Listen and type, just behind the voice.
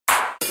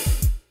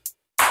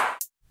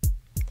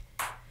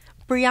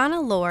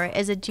Brianna Lohr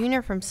is a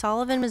junior from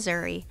Sullivan,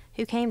 Missouri,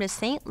 who came to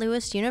St.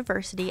 Louis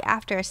University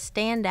after a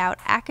standout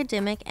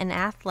academic and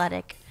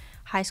athletic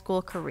high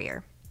school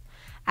career.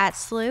 At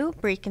SLU,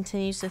 Bree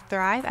continues to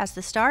thrive as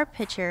the star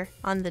pitcher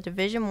on the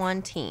Division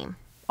I team.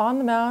 On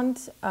the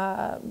mound,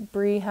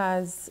 Bree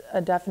has a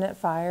definite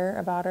fire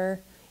about her.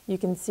 You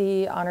can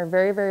see on her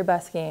very, very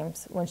best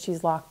games when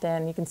she's locked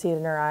in, you can see it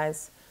in her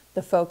eyes.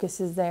 The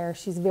focus is there.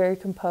 She's very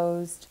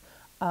composed.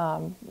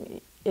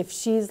 If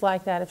she's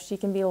like that, if she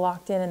can be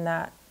locked in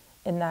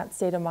that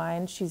state of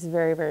mind, she's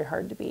very, very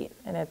hard to beat.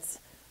 And it's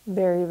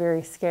very,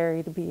 very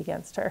scary to be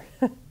against her.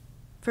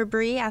 For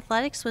Bree,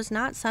 athletics was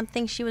not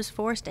something she was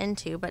forced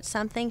into, but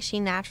something she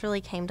naturally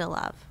came to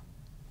love.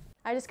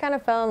 I just kind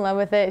of fell in love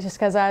with it just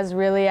because I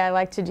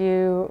like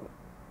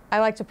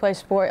to play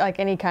sport, like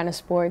any kind of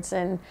sports,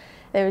 and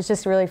it was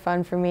just really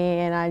fun for me,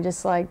 and I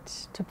just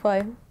liked to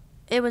play.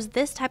 It was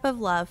this type of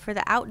love for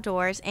the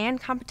outdoors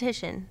and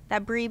competition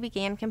that Bree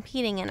began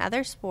competing in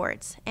other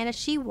sports, and as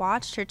she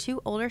watched her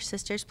two older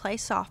sisters play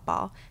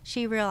softball,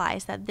 she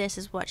realized that this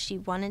is what she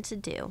wanted to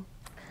do.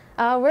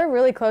 We're a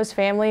really close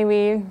family.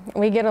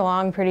 We get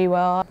along pretty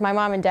well. My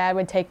mom and dad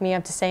would take me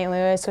up to St.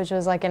 Louis, which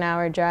was like an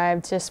hour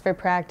drive, just for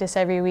practice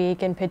every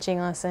week and pitching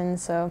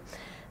lessons. So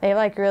they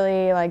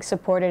really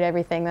supported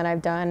everything that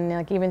I've done,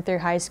 like even through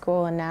high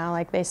school and now.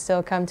 Like they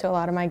still come to a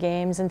lot of my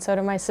games, and so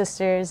do my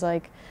sisters,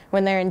 like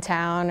when they're in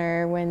town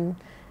or when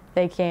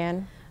they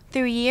can.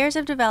 Through years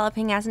of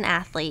developing as an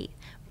athlete,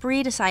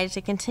 Bree decided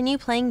to continue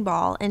playing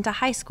ball into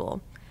high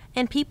school,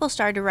 and people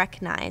started to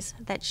recognize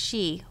that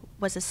she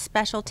was a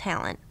special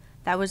talent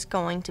that was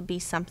going to be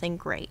something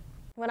great.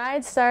 When I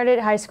had started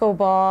high school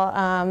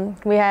ball,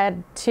 we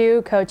had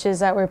two coaches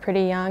that were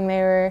pretty young.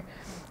 They were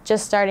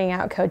just starting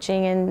out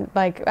coaching, and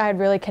I had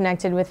really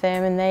connected with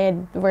them,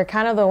 and were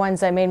kind of the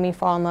ones that made me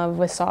fall in love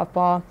with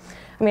softball.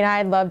 I mean, I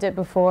had loved it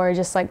before,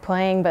 just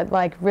playing, but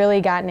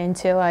really gotten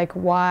into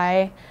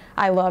why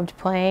I loved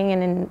playing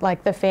and in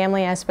the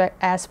family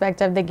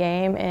aspect of the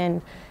game,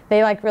 and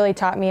they really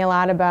taught me a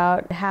lot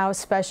about how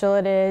special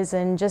it is,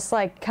 and just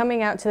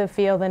coming out to the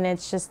field, and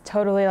it's just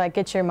totally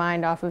get your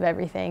mind off of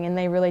everything, and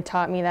they really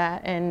taught me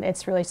that, and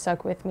it's really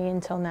stuck with me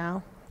until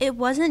now. It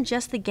wasn't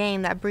just the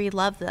game that Bree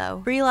loved,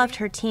 though. Bree loved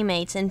her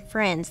teammates and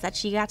friends that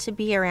she got to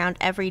be around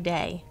every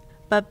day.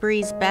 But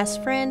Bree's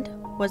best friend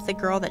was the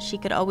girl that she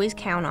could always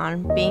count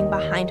on being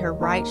behind her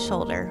right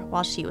shoulder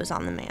while she was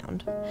on the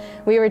mound.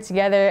 We were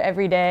together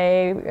every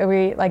day.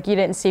 You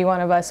didn't see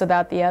one of us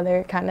without the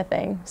other kind of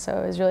thing,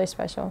 so it was really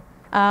special.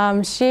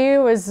 She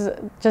was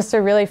just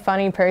a really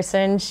funny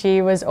person.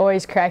 She was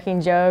always cracking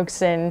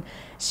jokes, and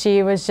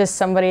she was just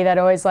somebody that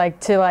always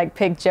liked to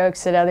pick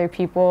jokes at other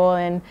people,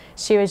 and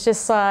she was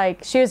just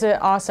she was an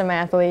awesome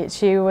athlete.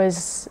 She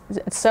was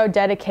so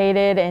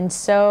dedicated and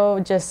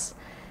so just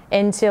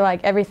into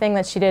everything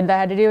that she did that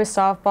had to do with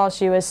softball.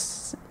 She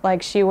was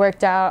she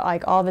worked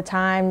out all the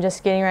time,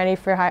 just getting ready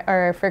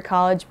for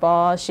college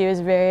ball. She was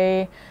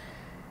very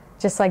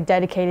just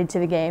dedicated to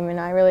the game, and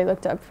I really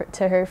looked up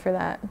to her for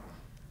that.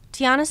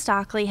 Tiana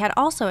Stockley had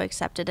also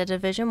accepted a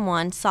Division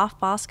I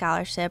softball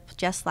scholarship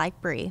just like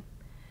Bree.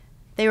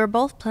 They were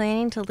both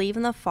planning to leave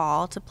in the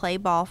fall to play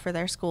ball for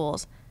their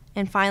schools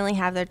and finally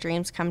have their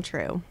dreams come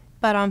true.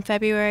 But on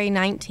February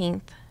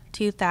 19th,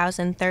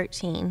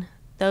 2013,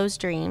 those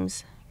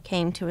dreams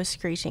came to a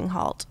screeching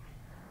halt.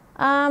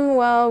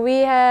 Well, we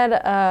had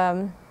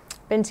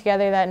been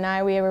together that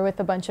night. We were with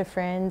a bunch of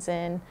friends,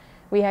 and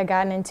we had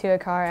gotten into a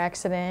car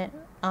accident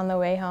on the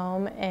way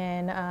home,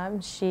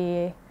 and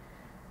she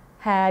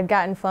had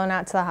gotten flown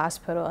out to the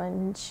hospital,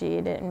 and she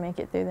didn't make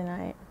it through the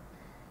night.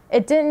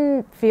 It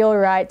didn't feel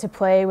right to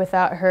play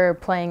without her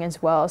playing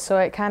as well, so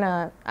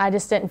I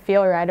just didn't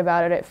feel right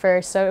about it at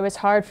first, so it was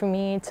hard for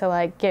me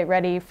to get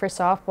ready for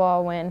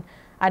softball when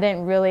I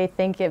didn't really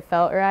think it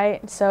felt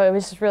right, so it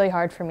was just really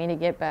hard for me to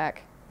get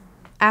back.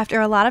 After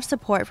a lot of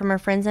support from her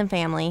friends and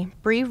family,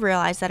 Bree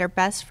realized that her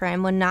best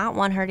friend would not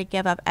want her to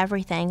give up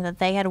everything that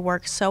they had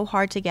worked so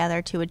hard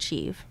together to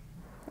achieve.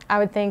 I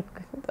would think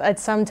at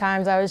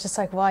sometimes I was just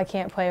well, I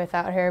can't play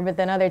without her, but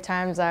then other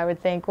times I would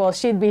think, well,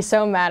 she'd be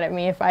so mad at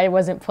me if I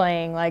wasn't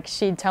playing.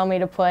 She'd tell me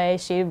to play,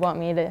 she'd want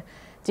me to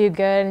do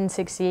good and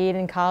succeed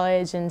in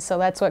college, and so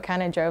that's what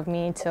kind of drove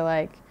me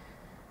to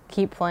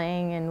keep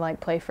playing and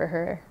play for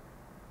her.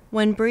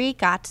 When Bree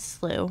got to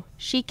SLU,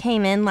 she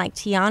came in like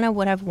Tiana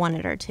would have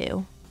wanted her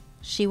to.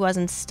 She was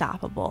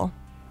unstoppable.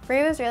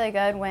 Bree was really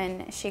good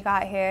when she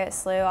got here at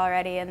SLU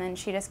already, and then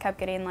she just kept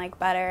getting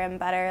better and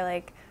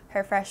better.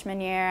 Her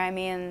freshman year, I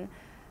mean,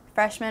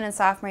 freshman and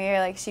sophomore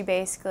year, she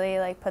basically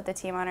put the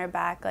team on her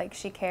back.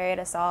 She carried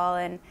us all,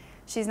 and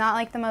she's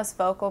not the most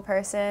vocal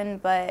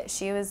person, but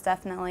she was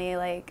definitely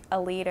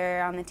a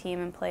leader on the team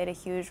and played a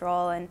huge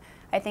role, and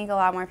I think a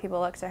lot more people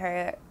look to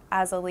her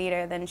as a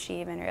leader than she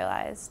even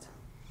realized.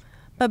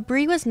 But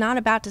Bree was not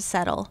about to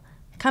settle.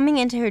 Coming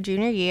into her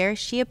junior year,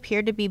 she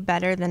appeared to be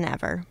better than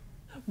ever.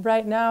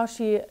 Right now,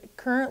 she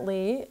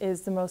currently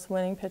is the most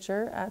winning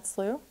pitcher at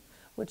SLU,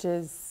 which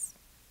is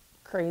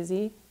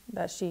crazy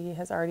that she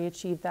has already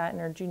achieved that in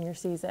her junior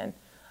season.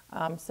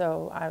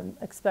 So I'm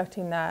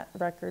expecting that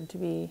record to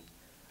be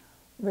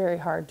very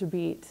hard to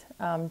beat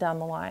down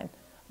the line.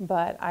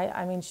 But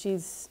I mean,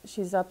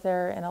 she's up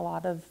there in a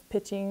lot of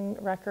pitching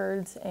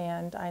records,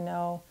 and I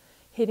know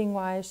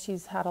hitting-wise,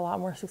 she's had a lot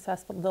more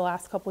success the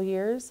last couple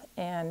years,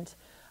 and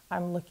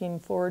I'm looking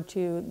forward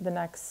to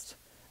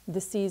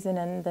this season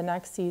and the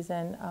next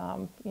season,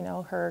 you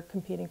know, her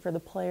competing for the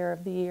Player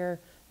of the Year,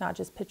 not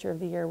just Pitcher of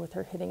the Year, with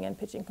her hitting and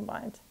pitching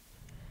combined.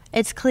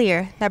 It's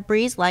clear that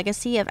Bree's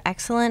legacy of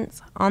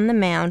excellence on the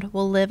mound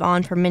will live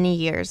on for many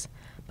years,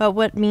 but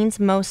what means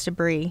most to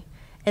Bree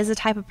is the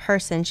type of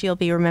person she'll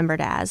be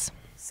remembered as.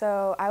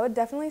 So I would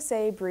definitely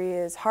say Bree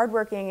is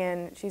hardworking,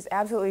 and she's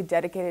absolutely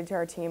dedicated to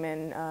our team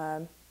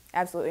and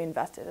absolutely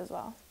invested as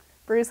well.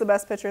 Bree's the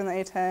best pitcher in the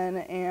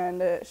A10,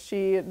 and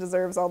she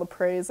deserves all the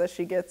praise that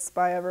she gets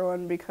by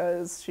everyone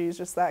because she's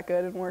just that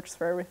good and works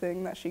for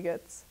everything that she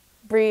gets.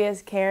 Bree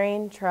is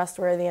caring,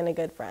 trustworthy, and a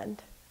good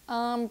friend.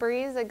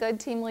 Bree's a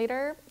good team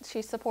leader.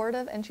 She's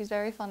supportive and she's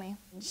very funny.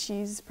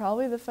 She's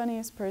probably the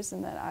funniest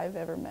person that I've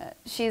ever met.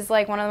 She's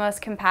like one of the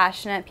most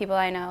compassionate people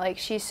I know. Like,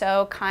 she's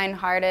so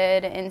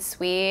kind-hearted and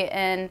sweet,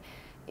 and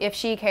if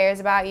she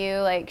cares about you,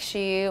 like,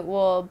 she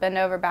will bend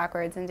over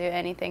backwards and do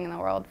anything in the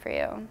world for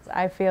you.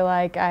 I feel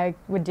like I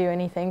would do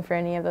anything for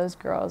any of those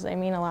girls. They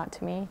mean a lot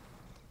to me.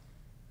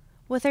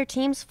 With her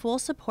team's full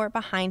support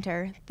behind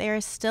her, there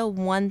is still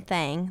one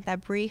thing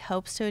that Bree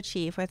hopes to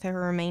achieve with her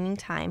remaining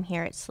time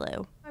here at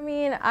SLU. I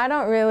mean, I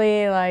don't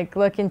really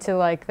look into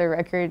the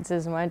records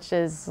as much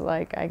as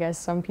I guess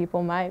some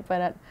people might,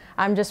 but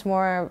I'm just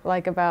more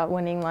about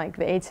winning the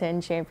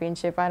A10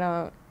 championship. I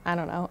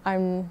don't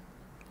know.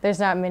 There's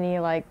not many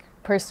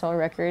personal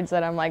records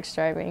that I'm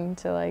striving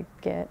to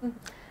get.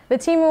 The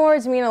team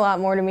awards mean a lot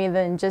more to me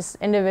than just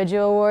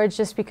individual awards,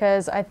 just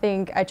because I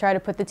think I try to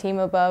put the team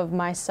above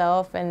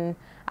myself, and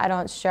I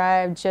don't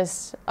strive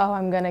just, oh,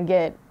 I'm gonna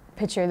get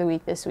pitcher of the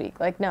week this week.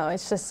 No,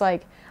 it's just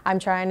I'm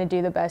trying to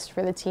do the best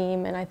for the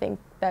team, and I think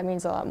that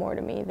means a lot more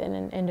to me than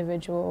an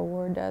individual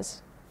award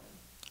does.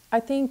 I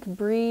think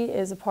Bree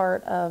is a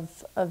part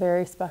of a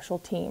very special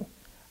team.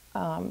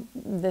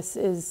 This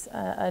is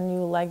a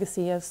new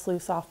legacy of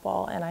SLU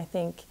softball, and I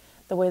think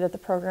the way that the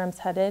program's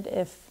headed,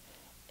 if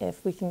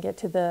we can get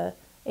to the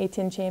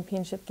A10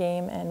 championship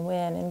game and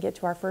win and get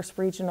to our first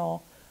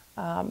regional,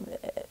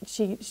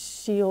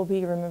 she'll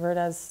be remembered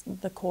as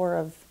the core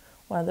of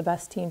one of the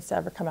best teams to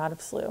ever come out of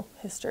SLU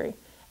history.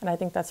 And I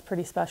think that's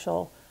pretty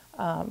special,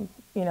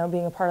 you know,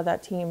 being a part of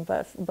that team.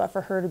 But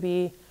for her to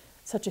be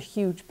such a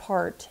huge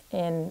part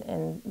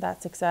in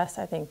that success,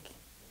 I think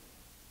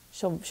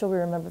she'll be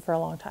remembered for a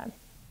long time.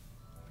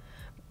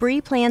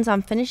 Bree plans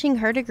on finishing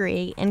her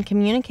degree in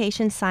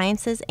communication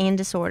sciences and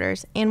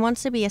disorders and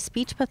wants to be a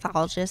speech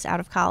pathologist out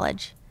of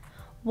college.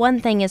 One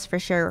thing is for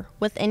sure,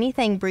 with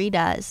anything Bree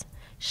does,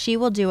 she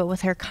will do it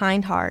with her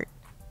kind heart,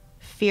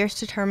 fierce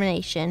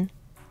determination,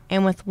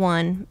 and with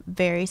one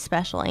very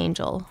special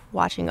angel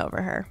watching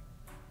over her.